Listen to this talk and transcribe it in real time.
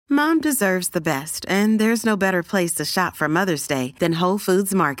Mom deserves the best, and there's no better place to shop for Mother's Day than Whole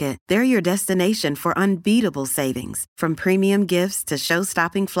Foods Market. They're your destination for unbeatable savings, from premium gifts to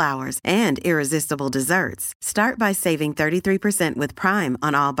show-stopping flowers and irresistible desserts. Start by saving 33% with Prime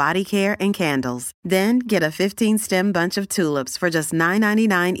on all body care and candles. Then get a 15-stem bunch of tulips for just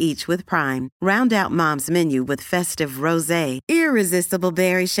 $9.99 each with Prime. Round out Mom's menu with festive rosé, irresistible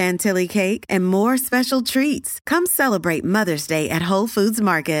berry chantilly cake, and more special treats. Come celebrate Mother's Day at Whole Foods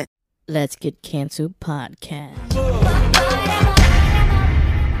Market. Let's Get Canceled podcast.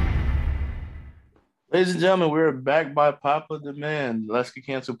 Ladies and gentlemen, we're back by popular demand. Let's Get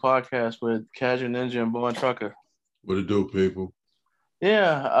Canceled podcast with Casual Ninja and Born Trucker. What it do, people?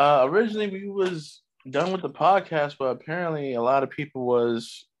 Yeah, originally we was done with the podcast, but apparently a lot of people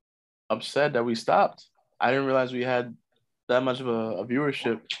was upset that we stopped. I didn't realize we had that much of a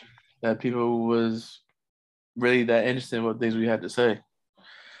viewership, that people was really that interested in what things we had to say.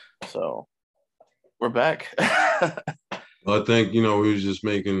 So we're back. I think, we was just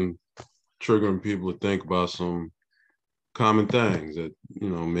triggering people to think about some common things that,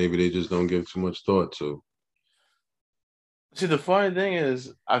 maybe they just don't give too much thought to. See, the funny thing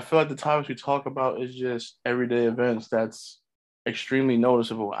is, I feel like the topics we talk about is just everyday events that's extremely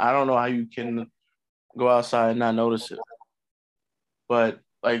noticeable. I don't know how you can go outside and not notice it. But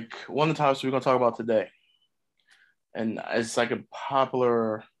like one of the topics we're going to talk about today, and it's like a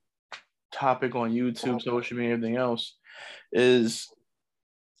popular topic on YouTube, social media, everything else, is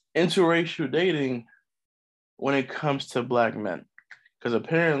interracial dating when it comes to Black men. Because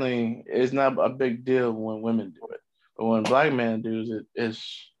apparently it's not a big deal when women do it. But when Black men do it,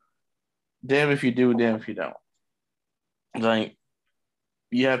 it's damn if you do, damn if you don't. Like,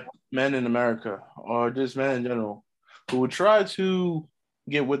 you have men in America, or just men in general, who would try to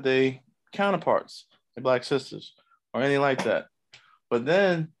get with their counterparts, their Black sisters, or anything like that. But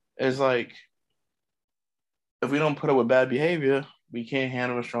then it's like, if we don't put up with bad behavior, we can't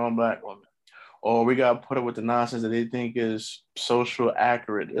handle a strong Black woman. Or we got to put up with the nonsense that they think is social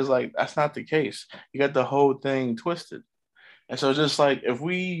accurate. It's like, that's not the case. You got the whole thing twisted. And so just like, if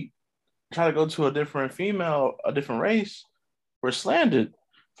we try to go to a different female, a different race, we're slandered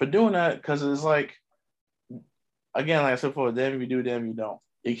for doing that, because it's like, again, like I said before, damn if you do, damn if you don't.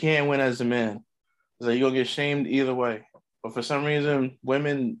 You can't win as a man. It's like, you're going to get shamed either way. But for some reason,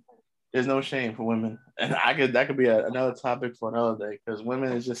 women, there's no shame for women. And that could be another topic for another day, because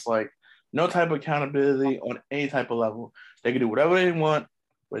women is just like no type of accountability on any type of level. They can do whatever they want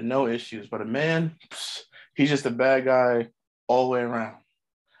with no issues. But a man, he's just a bad guy all the way around.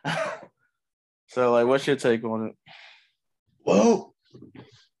 So, like, what's your take on it? Well,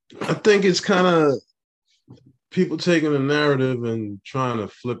 I think it's kind of people taking a narrative and trying to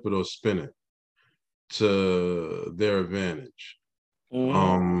flip it or spin it to their advantage.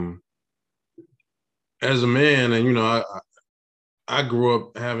 Mm-hmm. As a man, and I grew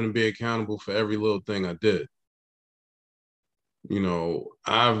up having to be accountable for every little thing I did.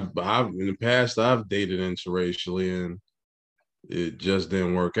 I've in the past I've dated interracially, and it just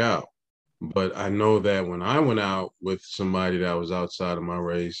didn't work out. But I know that when I went out with somebody that was outside of my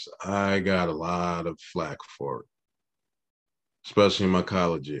race, I got a lot of flack for it, especially in my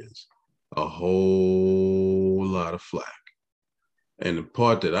college years. A whole lot of flack. And the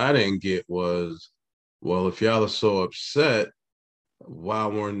part that I didn't get was, well, if y'all are so upset, why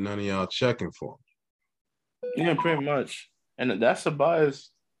weren't none of y'all checking for me? Yeah, pretty much. And that's a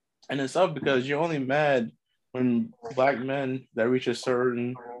bias in itself, because you're only mad when Black men that reach a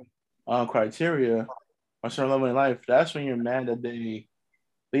certain criteria or certain level in life. That's when you're mad that they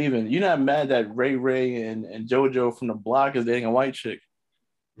leaving. You're not mad that Ray and JoJo from the block is dating a white chick.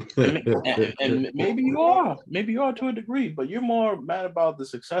 and maybe you are to a degree, but you're more mad about the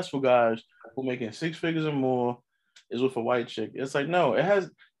successful guys who making 6 figures or more is with a white chick. It's like, no, it has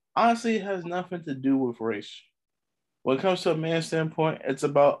nothing to do with race. When it comes to a man's standpoint, it's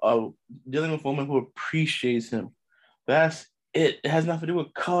about dealing with a woman who appreciates him. That's it. It has nothing to do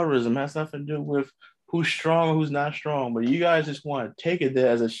with colorism. It has nothing to do with who's strong or who's not strong. But you guys just want to take it there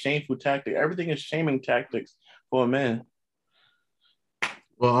as a shameful tactic. Everything is shaming tactics for a man.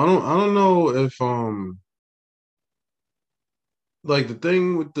 Well, I don't know if like the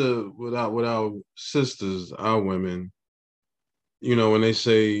thing with our sisters, our women, when they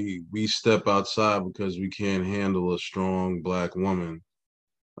say we step outside because we can't handle a strong Black woman,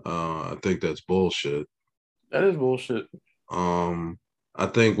 I think that's bullshit. That is bullshit. I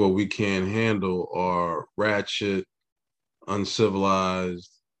think what we can't handle are ratchet, uncivilized,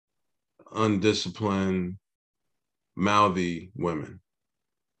 undisciplined, mouthy women.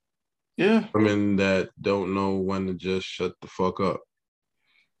 Yeah. Women that don't know when to just shut the fuck up.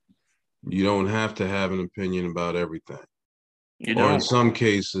 You don't have to have an opinion about everything. You Or in don't. some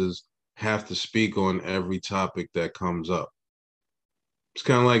cases, have to speak on every topic that comes up. It's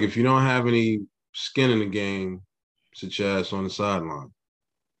kind of like if you don't have any skin in the game, sit your ass on the sideline.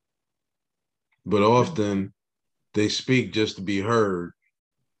 But often they speak just to be heard,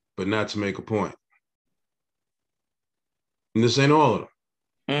 but not to make a point. And this ain't all of them,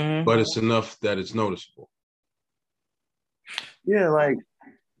 Mm-hmm. but it's enough that it's noticeable. Yeah, like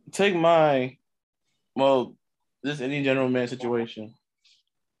take my well, this any general man situation.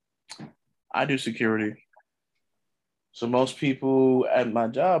 I do security. So most people at my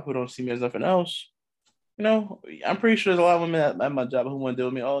job who don't see me as nothing else, I'm pretty sure there's a lot of women at my job who want to deal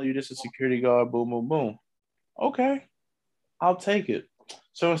with me. Oh, you're just a security guard, boom, boom, boom. Okay, I'll take it.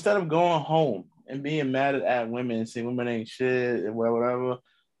 So instead of going home and being mad at women and saying women ain't shit and whatever,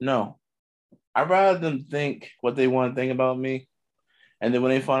 no. I'd rather them think what they want to think about me. And then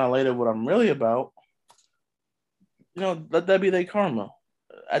when they find out later what I'm really about, let that be their karma.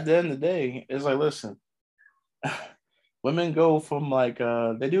 At the end of the day, it's like, listen, women go from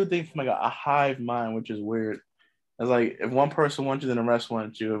they do things from like a hive mind, which is weird. It's like if one person wants you, then the rest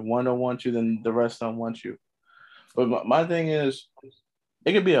want you. If one don't want you, then the rest don't want you. But my thing is,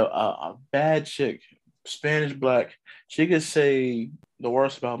 it could be a bad chick, Spanish black. She could say the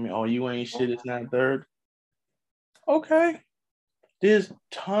worst about me. Oh, you ain't shit. It's not third. Okay. There's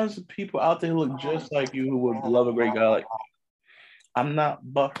tons of people out there who look just like you who would love a great guy like me. I'm not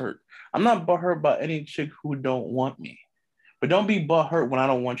butthurt. I'm not butthurt by any chick who don't want me. But don't be butthurt when I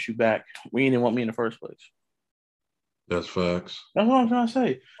don't want you back. When you didn't want me in the first place. That's facts. That's what I'm trying to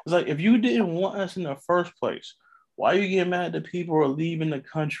say. It's like if you didn't want us in the first place, why are you getting mad that people are leaving the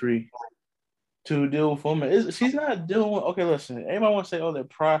country to deal with women? She's not dealing with. Okay, listen. Anybody want to say, "Oh, they're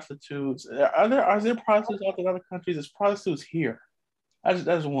prostitutes"? Are there prostitutes out in other countries? There's prostitutes here.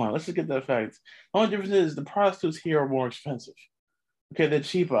 That's one. Let's just get that fact. The only difference is the prostitutes here are more expensive. Okay, they're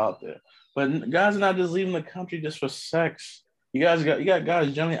cheaper out there. But guys are not just leaving the country just for sex. You got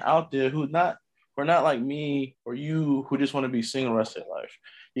guys generally out there who are not like me or you who just want to be single the rest of their life.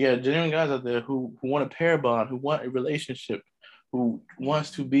 You got genuine guys out there who want a pair bond, who want a relationship, who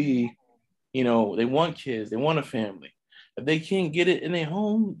wants to be, they want kids, they want a family. If they can't get it in their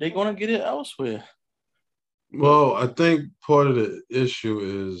home, they're gonna get it elsewhere. Well, I think part of the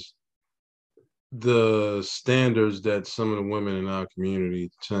issue is the standards that some of the women in our community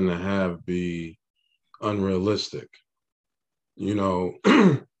tend to have be unrealistic.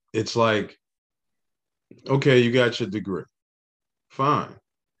 It's like, okay, you got your degree. Fine.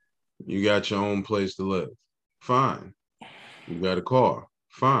 You got your own place to live. Fine. You got a car.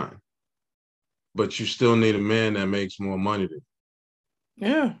 Fine. But you still need a man that makes more money than you.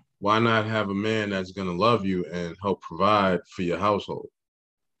 Yeah. Why not have a man that's going to love you and help provide for your household?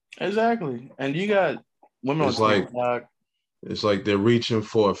 Exactly. And you got women it's on like TikTok. It's like they're reaching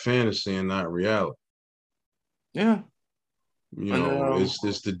for a fantasy and not reality. Yeah.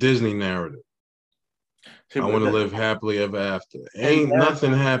 It's the Disney narrative. I want to live happily ever after. Ain't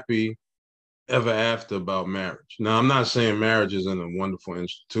nothing happy ever after about marriage. Now, I'm not saying marriage isn't a wonderful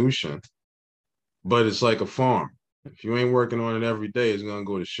institution, but it's like a farm. If you ain't working on it every day, it's gonna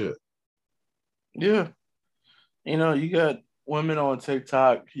go to shit. Yeah. You got women on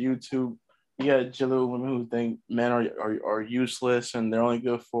TikTok, YouTube. You got little women who think men are useless and they're only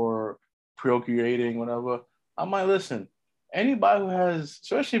good for procreating, whatever. I might listen. Anybody who has,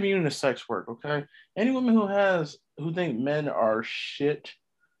 especially if you're into sex work, okay? Any woman who think men are shit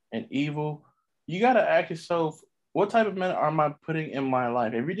and evil, you gotta ask yourself, what type of men am I putting in my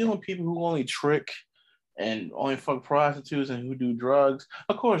life? If you're dealing with people who only trick and only fuck prostitutes and who do drugs,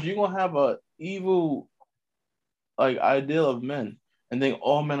 of course you're gonna have a evil ideal of men and think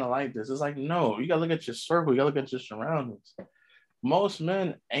all men are like this. It's like, no, you gotta look at your circle, you gotta look at your surroundings. Most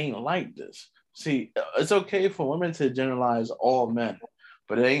men ain't like this. See, it's okay for women to generalize all men,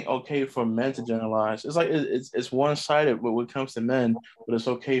 but it ain't okay for men to generalize. It's like it's one-sided when it comes to men, but it's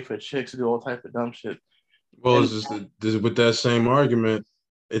okay for chicks to do all type of dumb shit. Well, it's just with that same argument,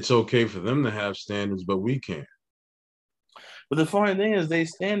 it's okay for them to have standards, but we can't. But the funny thing is, their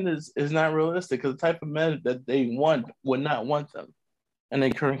standards is not realistic because the type of men that they want would not want them in their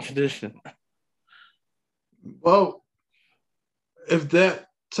current condition. Well, if that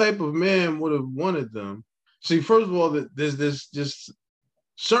type of man would have wanted them, see, first of all, there's this just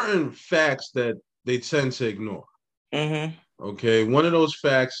certain facts that they tend to ignore. Mm-hmm. Okay, one of those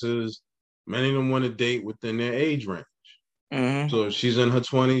facts is many of them want to date within their age range. Mm-hmm. So if she's in her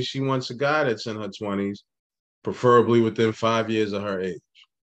 20s, she wants a guy that's in her 20s, preferably within 5 years of her age.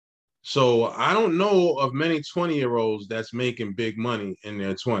 So I don't know of many 20-year-olds that's making big money in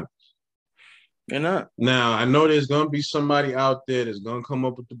their 20s. You're not. Now, I know there's going to be somebody out there that's going to come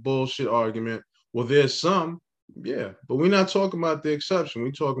up with the bullshit argument. Well, there's some, yeah, but we're not talking about the exception.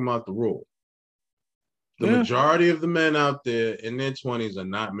 We're talking about the rule. The majority of the men out there in their 20s are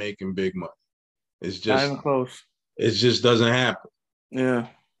not making big money. It's just not even close. It just doesn't happen. Yeah.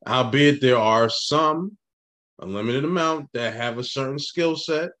 Albeit there are some, a limited amount, that have a certain skill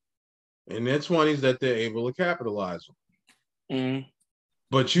set in their 20s that they're able to capitalize on. Mm-hmm.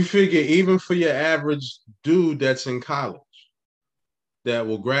 But you figure even for your average dude that's in college, that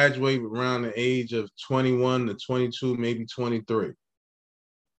will graduate around the age of 21 to 22, maybe 23.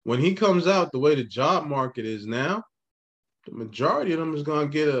 When he comes out, the way the job market is now, the majority of them is going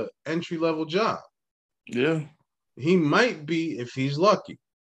to get an entry-level job. Yeah. He might be, if he's lucky,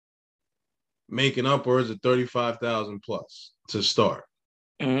 making upwards of 35,000 plus to start.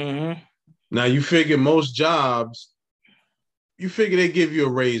 Mm-hmm. Now, you figure most jobs, they give you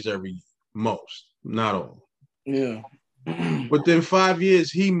a raise every year. Most, not all. Yeah. Within 5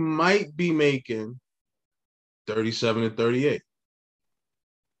 years, he might be making 37 to 38.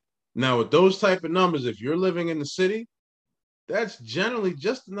 Now, with those type of numbers, if you're living in the city, that's generally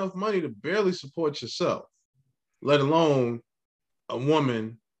just enough money to barely support yourself, let alone a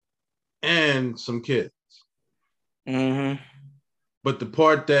woman and some kids. Mm-hmm. But the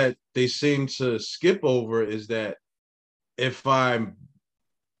part that they seem to skip over is that if I'm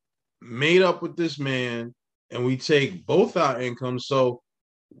made up with this man and we take both our incomes, so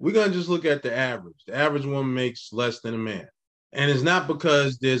we're going to just look at the average. The average woman makes less than a man. And it's not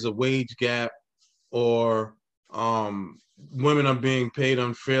because there's a wage gap or women are being paid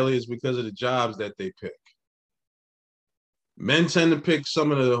unfairly. It's because of the jobs that they pick. Men tend to pick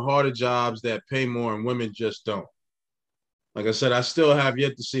some of the harder jobs that pay more, and women just don't. Like I said, I still have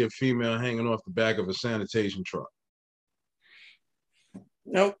yet to see a female hanging off the back of a sanitation truck.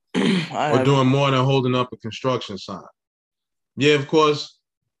 Nope. Or doing more than holding up a construction sign. Yeah, of course,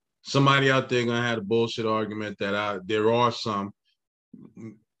 somebody out there going to have a bullshit argument that there are some.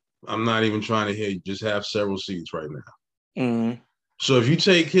 I'm not even trying to hear you. Just have several seats right now. Mm-hmm. So if you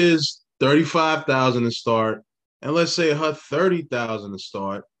take his 35,000 to start, and let's say her 30,000 to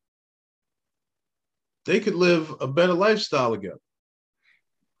start, they could live a better lifestyle together.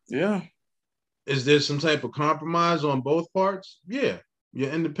 Yeah. Is there some type of compromise on both parts? Yeah. Your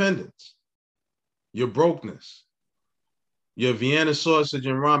independence, your brokenness, your Vienna sausage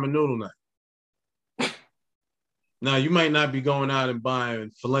and ramen noodle night. Now, you might not be going out and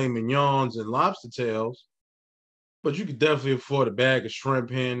buying filet mignons and lobster tails, but you could definitely afford a bag of shrimp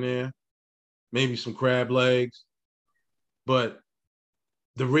here and there, maybe some crab legs. But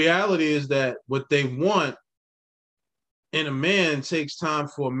the reality is that what they want in a man takes time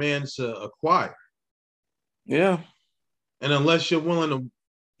for a man to acquire. Yeah. And unless you're willing to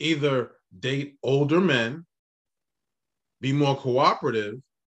either date older men, be more cooperative,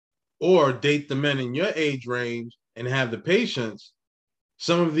 or date the men in your age range and have the patience,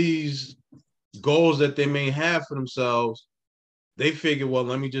 some of these goals that they may have for themselves, they figure, well,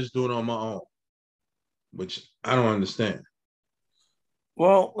 let me just do it on my own, which I don't understand.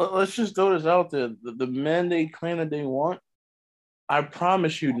 Well, let's just throw this out there. The men they claim that they want, I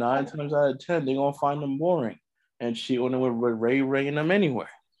promise you, 9 times out of 10, they're going to find them boring and cheat on them with Ray and them anywhere.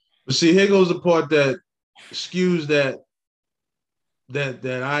 But see, here goes the part that skews that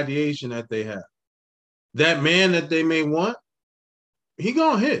ideation that they have. That man that they may want, he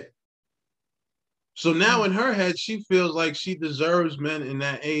gonna hit. So now in her head, she feels like she deserves men in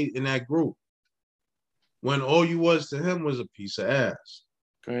that age, in that group, when all you was to him was a piece of ass.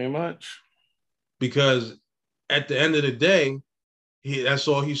 Very much. Because at the end of the day, that's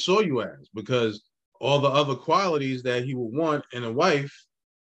all he saw you as, because all the other qualities that he would want in a wife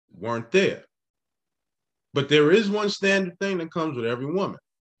weren't there. But there is one standard thing that comes with every woman.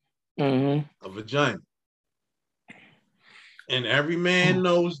 Mm-hmm. A vagina. And every man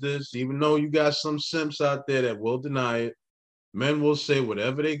knows this, even though you got some simps out there that will deny it. Men will say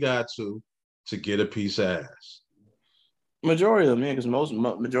whatever they got to get a piece of ass. Majority of them, yeah, because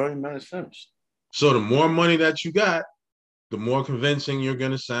majority of men are simps. So the more money that you got, the more convincing you're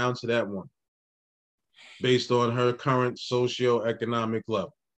going to sound to that woman based on her current socioeconomic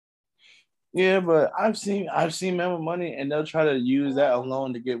level. Yeah, but I've seen men with money, and they'll try to use that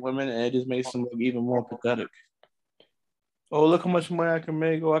alone to get women, and it just makes them look even more pathetic. Oh, look how much money I can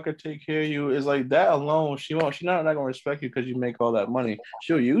make. Oh, I could take care of you. It's like that alone. She's not gonna respect you because you make all that money.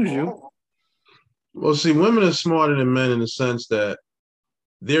 She'll use you. Well, see, women are smarter than men in the sense that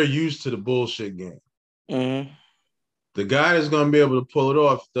they're used to the bullshit game. Mm-hmm. The guy that's gonna be able to pull it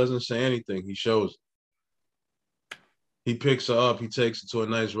off doesn't say anything. He shows it. He picks her up. He takes her to a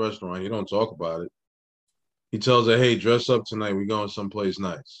nice restaurant. He don't talk about it. He tells her, "Hey, dress up tonight. We're going someplace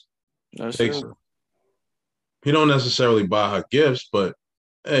nice." That's Takes it. her. He don't necessarily buy her gifts, but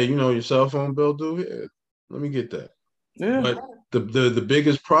hey, your cell phone bill due here. Let me get that. Yeah. But the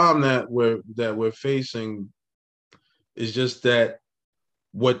biggest problem that we're facing is just that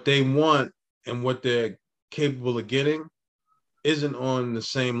what they want and what they're capable of getting isn't on the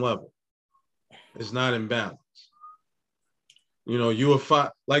same level. It's not in balance. You are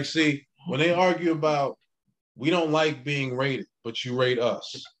five. Like, see, when they argue about we don't like being rated, but you rate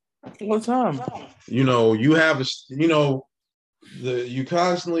us. All the time. You have you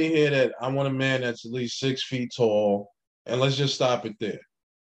constantly hear that I want a man that's at least 6 feet tall, and let's just stop it there.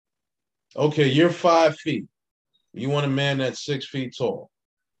 Okay, you're 5 feet. You want a man that's 6 feet tall.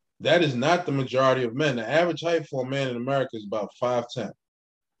 That is not the majority of men. The average height for a man in America is about 5'10".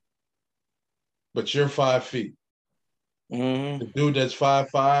 But you're 5 feet. Mm-hmm. The dude that's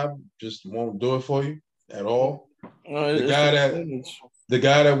 5'5" just won't do it for you at all. The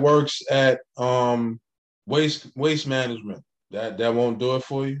guy that works at waste management that won't do it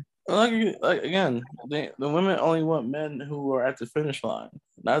for you. Like again, the women only want men who are at the finish line,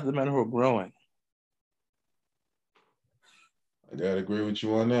 not the men who are growing. I gotta agree with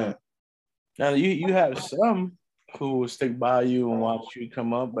you on that. Now you have some who will stick by you and watch you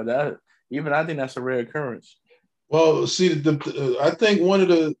come up, but I think that's a rare occurrence. Well, see, I think one of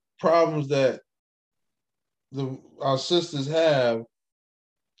the problems that our sisters have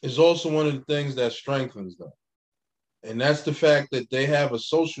is also one of the things that strengthens them. And that's the fact that they have a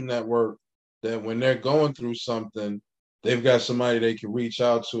social network that when they're going through something, they've got somebody they can reach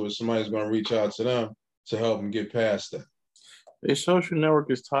out to, or somebody's going to reach out to them to help them get past that. Their social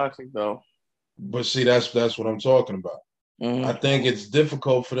network is toxic, though. But see, that's what I'm talking about. Mm-hmm. I think it's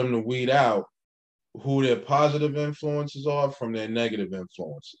difficult for them to weed out who their positive influences are from their negative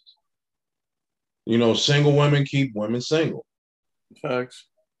influences. Single women keep women single. Facts.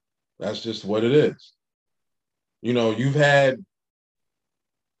 That's just what it is. You've had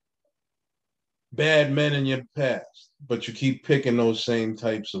bad men in your past, but you keep picking those same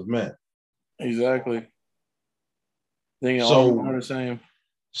types of men. Exactly. They all are the same.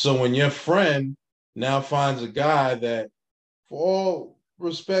 So when your friend now finds a guy that, for all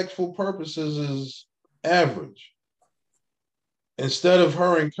respectful purposes, is average, instead of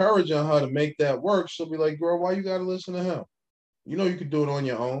her encouraging her to make that work, she'll be like, "Girl, why you got to listen to him? You could do it on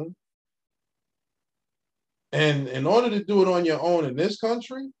your own." And in order to do it on your own in this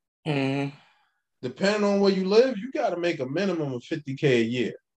country, mm-hmm. depending on where you live, you got to make a minimum of $50K a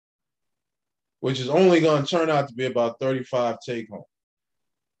year, which is only going to turn out to be about 35 take home.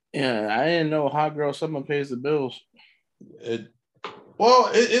 Yeah, I didn't know hot girl summer pays the bills. It's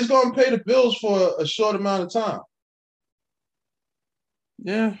going to pay the bills for a short amount of time.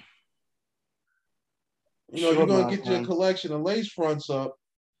 Yeah. You're going to get your collection of lace fronts up.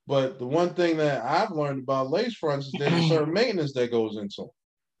 But the one thing that I've learned about lace fronts is there's a certain maintenance that goes into them.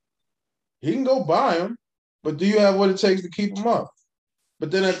 He can go buy them, but do you have what it takes to keep them up? But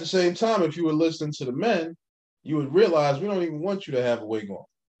then at the same time, if you were listening to the men, you would realize we don't even want you to have a wig on.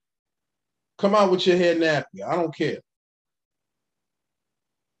 Come out with your hair nappy. I don't care.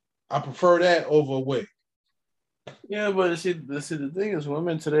 I prefer that over a wig. Yeah, but see, the thing is,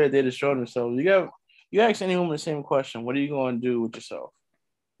 women today, they destroy themselves. You ask any woman the same question: what are you going to do with yourself?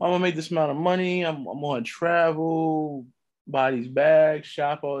 I'm gonna make this amount of money. I'm gonna travel, buy these bags,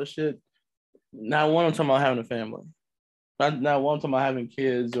 shop, all this shit. Not one of them talking about having a family. Not one talking about having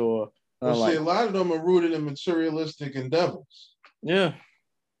kids or. A lot of them are rooted in materialistic endeavors. Yeah.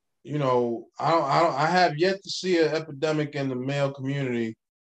 I have yet to see an epidemic in the male community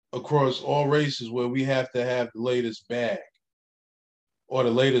across all races where we have to have the latest bag or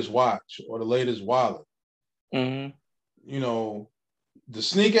the latest watch or the latest wallet. Mm-hmm. The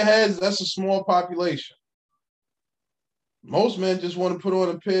sneakerheads, that's a small population. Most men just want to put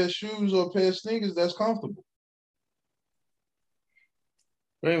on a pair of shoes or a pair of sneakers that's comfortable.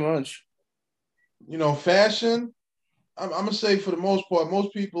 Very much. Fashion, I'm going to say for the most part,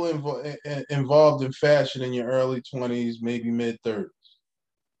 most people involved in fashion in your early 20s, maybe mid-30s.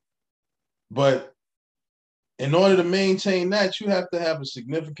 But in order to maintain that, you have to have a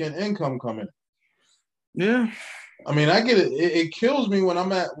significant income coming in. Yeah. I mean, I get it. It kills me when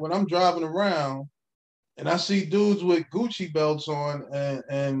I'm driving around and I see dudes with Gucci belts on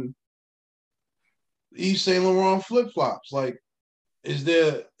and Yves Saint Laurent flip flops. Like, does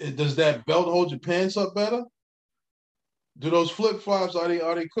that belt hold your pants up better? Do those flip flops are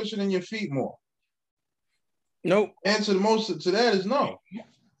they cushioning your feet more? Nope. Answer to that is no.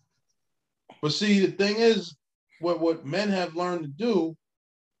 But see, the thing is, what men have learned to do,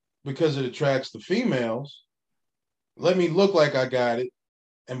 because it attracts the females, let me look like I got it.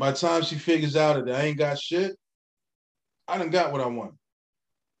 And by the time she figures out that I ain't got shit, I done got what I want.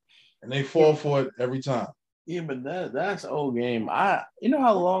 And they fall for it every time. Yeah, but that's old game. You know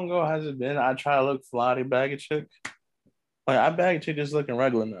how long ago has it been? I try to look fly to bag a chick. Like I bag a chick just looking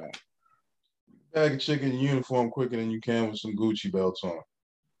regular now. Bag a chick in uniform quicker than you can with some Gucci belts on.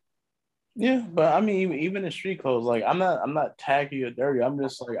 Yeah, but I mean, even in street clothes, like I'm not tacky or dirty. I'm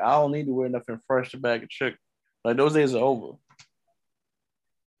just like I don't need to wear nothing fresh to bag a chick. Like those days are over.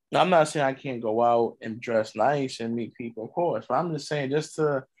 Now, I'm not saying I can't go out and dress nice and meet people, of course, but I'm just saying just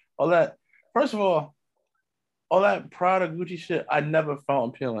to all that. First of all that Prada Gucci shit, I never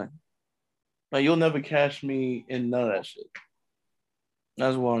found appealing. Like you'll never catch me in none of that shit.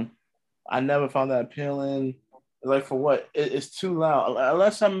 That's one. I never found that appealing. Like for what? It's too loud.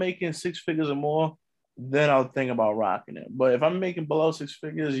 Unless I'm making six figures or more, then I'll think about rocking it. But if I'm making below six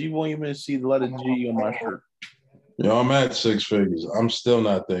figures, you won't even see the letter G on my shirt. Yo, I'm at six figures. I'm still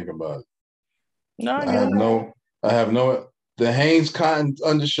not thinking about it. No, I have no. The Hanes cotton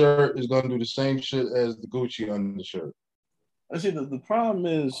undershirt is going to do the same shit as the Gucci undershirt. I see. The problem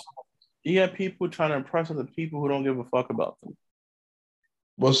is you have people trying to impress other people who don't give a fuck about them.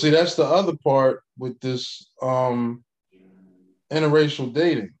 Well, see, that's the other part with this interracial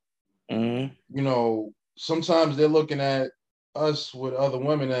dating. Mm-hmm. You know, sometimes they're looking at us with other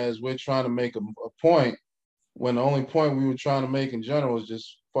women as we're trying to make a point, when the only point we were trying to make in general is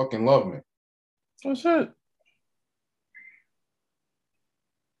just fucking love me. That's it.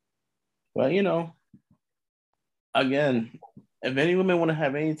 But you know, again, if any women want to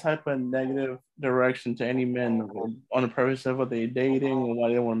have any type of negative direction to any men on the purpose of what they're dating or why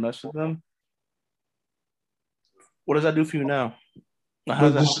they want to mess with them, what does that do for you now? How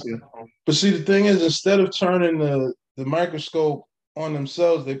does that help you? But see, the thing is, instead of turning the microscope on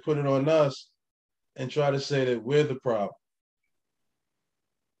themselves, they put it on us and try to say that we're the problem.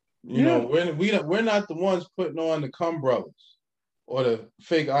 You know, we're not the ones putting on the cum brothers or the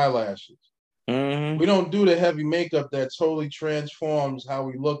fake eyelashes. Mm-hmm. We don't do the heavy makeup that totally transforms how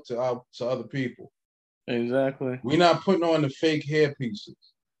we look to other people. Exactly. We're not putting on the fake hair pieces.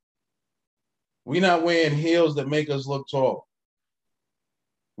 We're not wearing heels that make us look tall.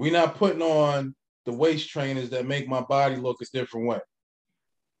 We're not putting on the waist trainers that make my body look a different way.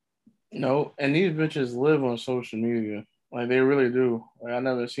 No, and these bitches live on social media. Like they really do. Like I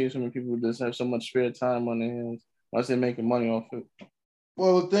never seen so many people just have so much spare time on their hands unless they're making money off it.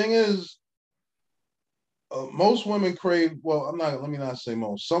 Well, the thing is, most women crave. Well, let me not say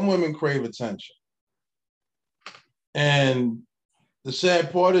most. Some women crave attention, and the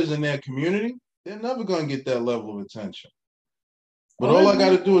sad part is, in their community, they're never going to get that level of attention. But all I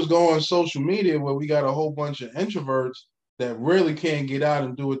got to do is go on social media where we got a whole bunch of introverts that really can't get out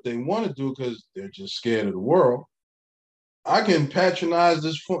and do what they want to do because they're just scared of the world. I can patronize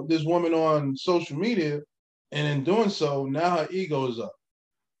this woman on social media, and in doing so, now her ego is up.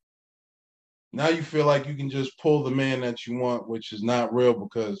 Now you feel like you can just pull the man that you want, which is not real,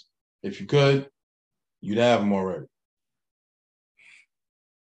 because if you could, you'd have him already.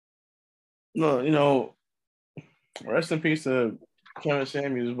 No, you know, rest in peace to Kevin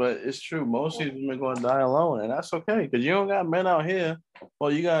Samuels, but it's true. Most of these women going to die alone, and that's okay because you don't got men out here.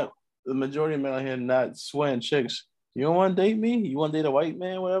 Well, you got the majority of men out here not swaying chicks. You don't want to date me? You want to date a white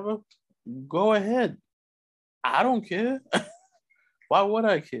man, whatever? Go ahead. I don't care. Why would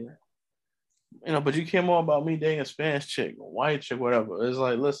I care? You know, but you care more about me dating a Spanish chick, a white chick, whatever. It's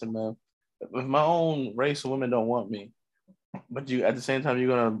like, listen, man, if my own race of women don't want me, but you at the same time you're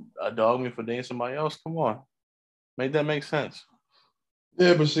gonna dog me for dating somebody else, come on, make that make sense.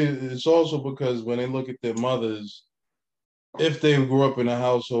 Yeah, but see, it's also because when they look at their mothers, if they grew up in a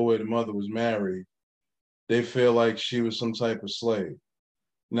household where the mother was married, they feel like she was some type of slave.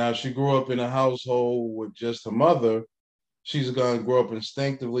 Now, if she grew up in a household with just her mother, she's going to grow up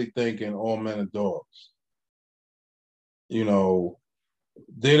instinctively thinking all men are dogs. You know,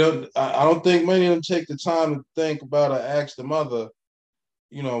 I don't think many of them take the time to think about or ask the mother,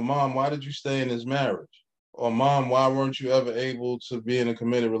 you know, Mom, why did you stay in this marriage? Or Mom, why weren't you ever able to be in a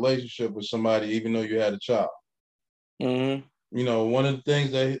committed relationship with somebody even though you had a child? Mm-hmm. You know, one of the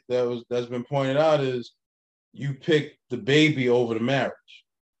things that's been pointed out is you picked the baby over the marriage.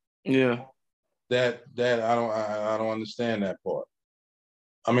 Yeah. That I don't understand that part.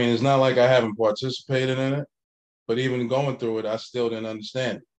 I mean, it's not like I haven't participated in it, but even going through it, I still didn't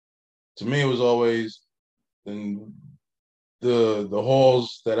understand it. To me, it was always in the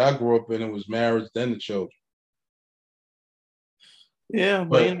halls that I grew up in. It was marriage, then the children. Yeah,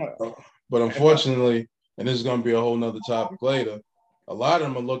 but unfortunately, and this is going to be a whole nother topic later, a lot of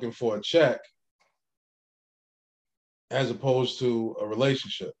them are looking for a check as opposed to a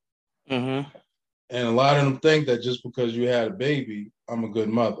relationship. Mm-hmm. And a lot of them think that just because you had a baby, I'm a good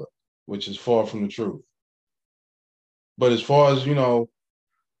mother, which is far from the truth. But as far as,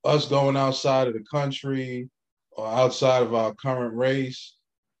 us going outside of the country or outside of our current race,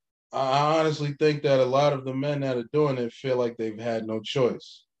 I honestly think that a lot of the men that are doing it feel like they've had no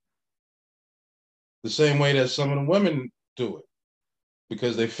choice. The same way that some of the women do it,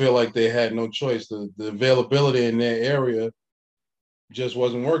 because they feel like they had no choice. The availability in their area just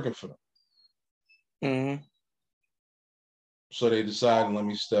wasn't working for them. Mm-hmm. So they decided, let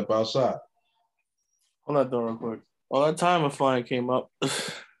me step outside. Hold that door real quick. All that time of flying came up.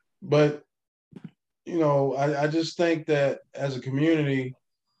 But, I just think that as a community,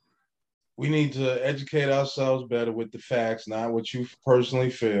 we need to educate ourselves better with the facts, not what you personally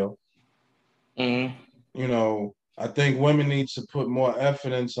feel. Mm-hmm. I think women need to put more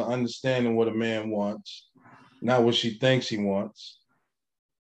effort into understanding what a man wants, not what she thinks he wants.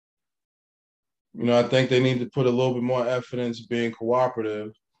 I think they need to put a little bit more effort into being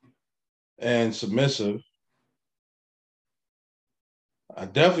cooperative and submissive. I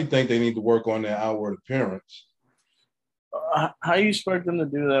definitely think they need to work on their outward appearance. How you expect them to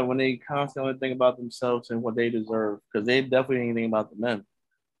do that when they constantly think about themselves and what they deserve? Because they definitely ain't thinking about the men.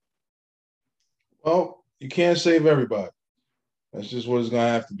 Well, you can't save everybody. That's just what it's going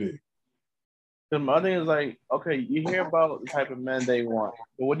to have to be. Because my thing is like, okay, you hear about the type of men they want,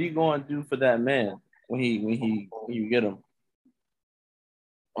 but what are you going to do for that man when you get him?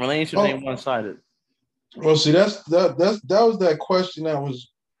 Relationships ain't one sided. Well, see, that was that question that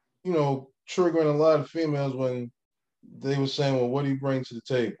was, triggering a lot of females when they were saying, well, what do you bring to the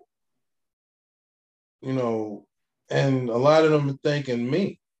table? And a lot of them are thinking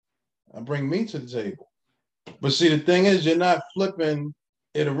me. I bring me to the table. But see, the thing is, you're not flipping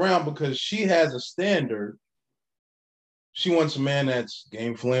it around because she has a standard. She wants a man that's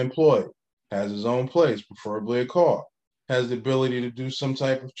gainfully employed, has his own place, preferably a car, has the ability to do some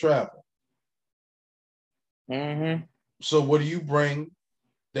type of travel. Mm-hmm. So what do you bring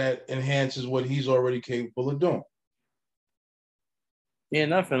that enhances what he's already capable of doing? Yeah,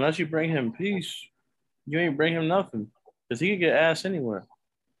 nothing. Unless you bring him peace, you ain't bring him nothing. Because he can get ass anywhere.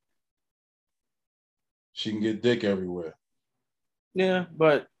 She can get dick everywhere. Yeah,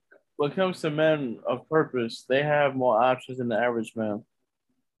 but when it comes to men of purpose, they have more options than the average man.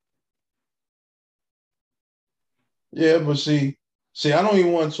 Yeah, but see, I don't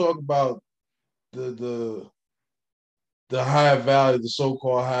even want to talk about the high value, the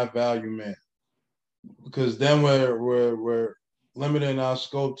so-called high value man, because then we're limiting our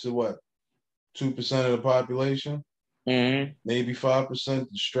scope to what, 2% of the population, maybe 5%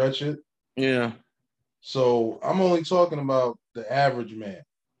 to stretch it. Yeah. So I'm only talking about the average man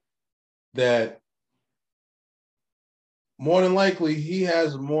that more than likely he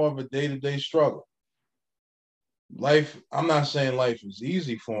has more of a day-to-day struggle. Life, I'm not saying life is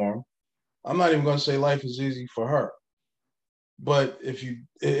easy for him. I'm not even going to say life is easy for her. But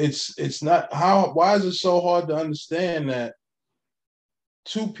it's not why is it so hard to understand that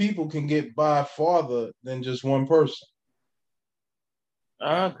two people can get by farther than just one person?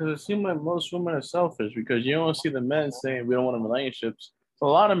 Because it seems like most women are selfish because you don't see the men saying we don't want relationships. So a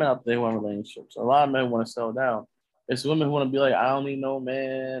lot of men out there want relationships. A lot of men want to settle down. It's women who want to be like, I don't need no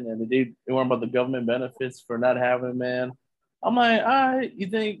man, and they worry about the government benefits for not having a man. I'm like, all right, you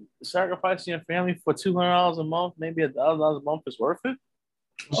think sacrificing your family for $200 a month, maybe $1,000 a month is worth it?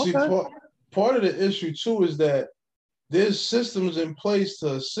 See, part of the issue too is that there's systems in place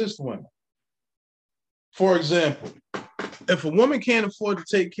to assist women. For example, if a woman can't afford to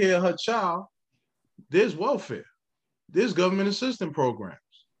take care of her child, there's welfare. There's government assistance programs.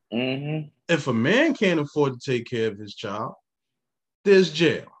 Mm-hmm. If a man can't afford to take care of his child, there's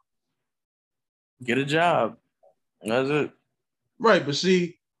jail. Get a job. That's it. Right, but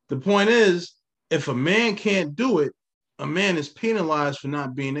see, the point is, if a man can't do it, a man is penalized for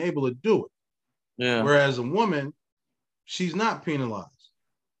not being able to do it. Yeah. Whereas a woman, she's not penalized.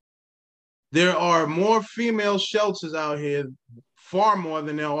 There are more female shelters out here, far more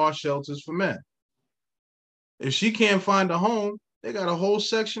than there are shelters for men. If she can't find a home, they got a whole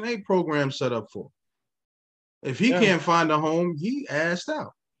Section 8 program set up for her. If he can't find a home, he assed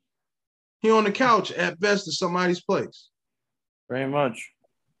out. He on the couch at best at somebody's place. Very much.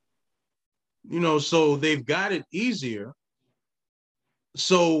 So they've got it easier.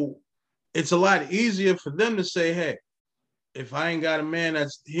 So it's a lot easier for them to say, hey, if I ain't got a man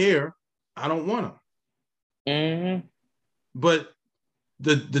that's here, I don't want him. Mm-hmm. But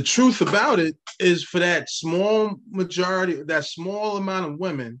the truth about it is for that small majority, that small amount of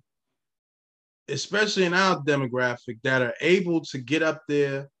women, especially in our demographic, that are able to get up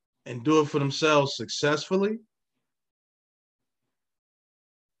there and do it for themselves successfully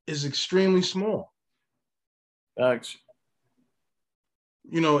is extremely small. Facts.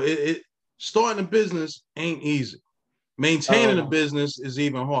 You know, it starting a business ain't easy. Maintaining a business is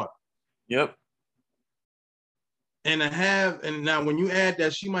even harder. Yep. And now when you add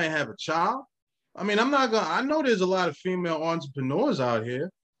that she might have a child, I mean, I know there's a lot of female entrepreneurs out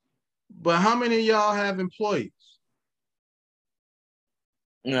here, but how many of y'all have employees?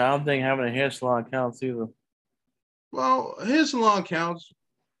 Yeah, I don't think having a hair salon counts either. Well, hair salon counts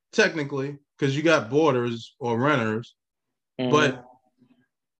technically because you got boarders or renters, but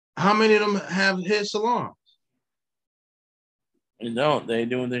how many of them have hair salons? They don't. They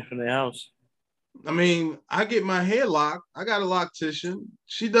doing things from their house. I mean, I get my hair locked. I got a loctician.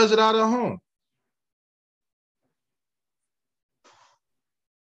 She does it out of home.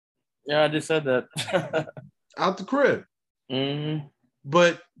 Yeah, I just said that. Out the crib. Mm-hmm.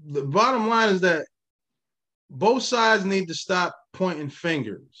 But the bottom line is that both sides need to stop pointing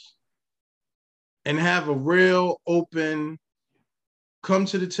fingers and have a real open, come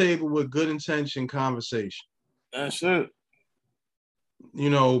to the table with good intention conversation. That's it.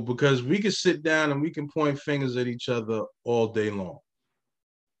 You know, because we can sit down and we can point fingers at each other all day long.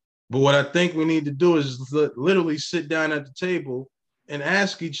 But what I think we need to do is literally sit down at the table and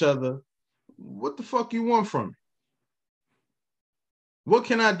ask each other, what the fuck you want from me? What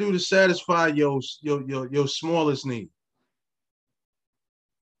can I do to satisfy your smallest need?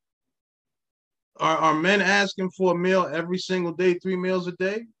 Are men asking for a meal every single day, 3 meals a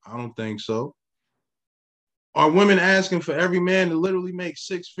day? I don't think so. Are women asking for every man to literally make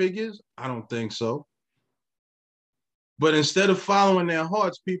 6 figures? I don't think so. But instead of following their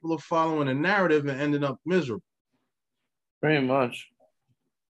hearts, people are following a narrative and ending up miserable. Pretty much.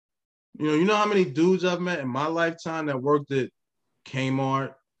 You know how many dudes I've met in my lifetime that worked at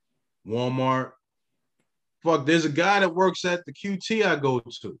Kmart, Walmart? Fuck, there's a guy that works at the QT I go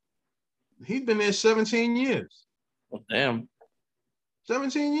to. He's been there 17 years. Well, damn.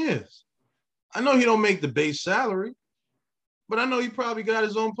 17 years. I know he don't make the base salary, but I know he probably got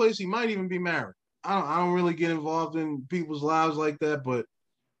his own place. He might even be married. I don't really get involved in people's lives like that, but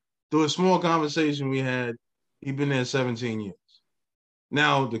through a small conversation we had, he's been there 17 years.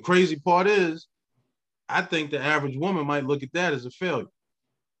 Now, the crazy part is, I think the average woman might look at that as a failure.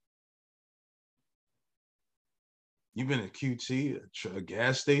 You've been at QT, a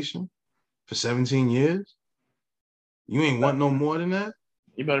gas station, for 17 years? You ain't want no more than that?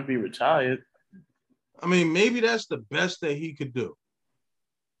 You better be retired. I mean, maybe that's the best that he could do.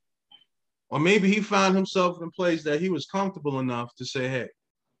 Or maybe he found himself in a place that he was comfortable enough to say, hey,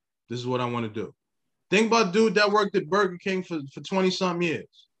 this is what I want to do. Think about dude that worked at Burger King for 20-something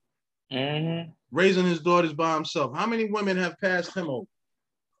years. Mm-hmm. Raising his daughters by himself. How many women have passed him over?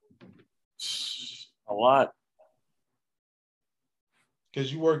 A lot.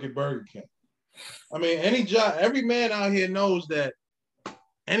 Because you work at Burger King. I mean, any job, every man out here knows that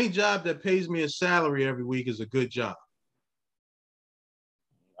any job that pays me a salary every week is a good job.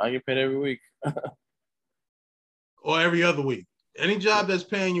 I get paid every week. Or every other week. Any job that's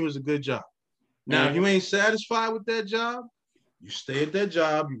paying you is a good job. Now, if you ain't satisfied with that job, you stay at that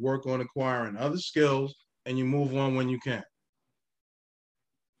job, you work on acquiring other skills, and you move on when you can.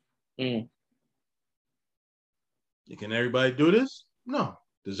 Can everybody do this? No.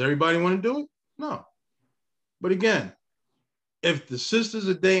 Does everybody want to do it? No. But again, if the sisters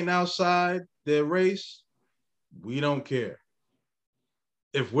are dating outside their race, we don't care.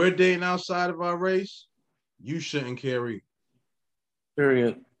 If we're dating outside of our race, you shouldn't care either.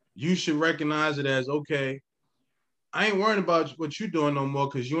 Period. You should recognize it as, okay, I ain't worrying about what you're doing no more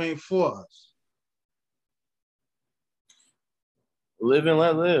because you ain't for us. Live and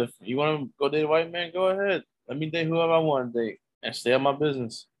let live. You want to go date a white man? Go ahead. Let me date whoever I want to date and stay on my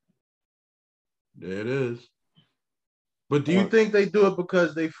business. There it is. But do you think they do it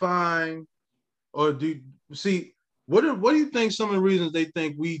because they find, or do you see, what do you think some of the reasons they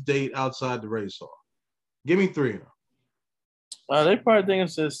think we date outside the race are? Give me 3 of them. They probably think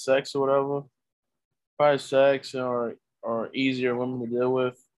it's just sex or whatever. Probably sex or easier women to deal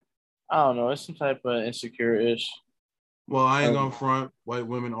with. I don't know. It's some type of insecure-ish. Well, I ain't gonna front. White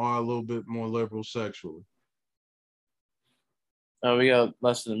women are a little bit more liberal sexually. We got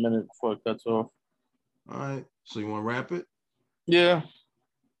less than a minute before it cuts off. All right. So you want to wrap it? Yeah.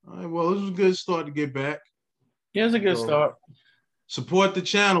 All right. Well, this was a good start to get back. Yeah, it's a good start. Support the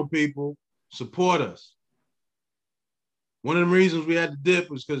channel, people. Support us. One of the reasons we had to dip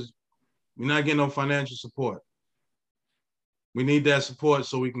was because we're not getting no financial support. We need that support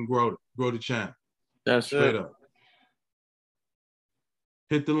so we can grow the channel. That's straight it. up.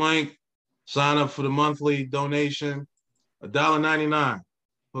 Hit the link, sign up for the monthly donation, $1.99.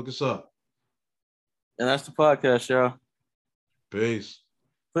 Hook us up. And that's the podcast, y'all. Peace.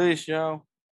 Peace, y'all.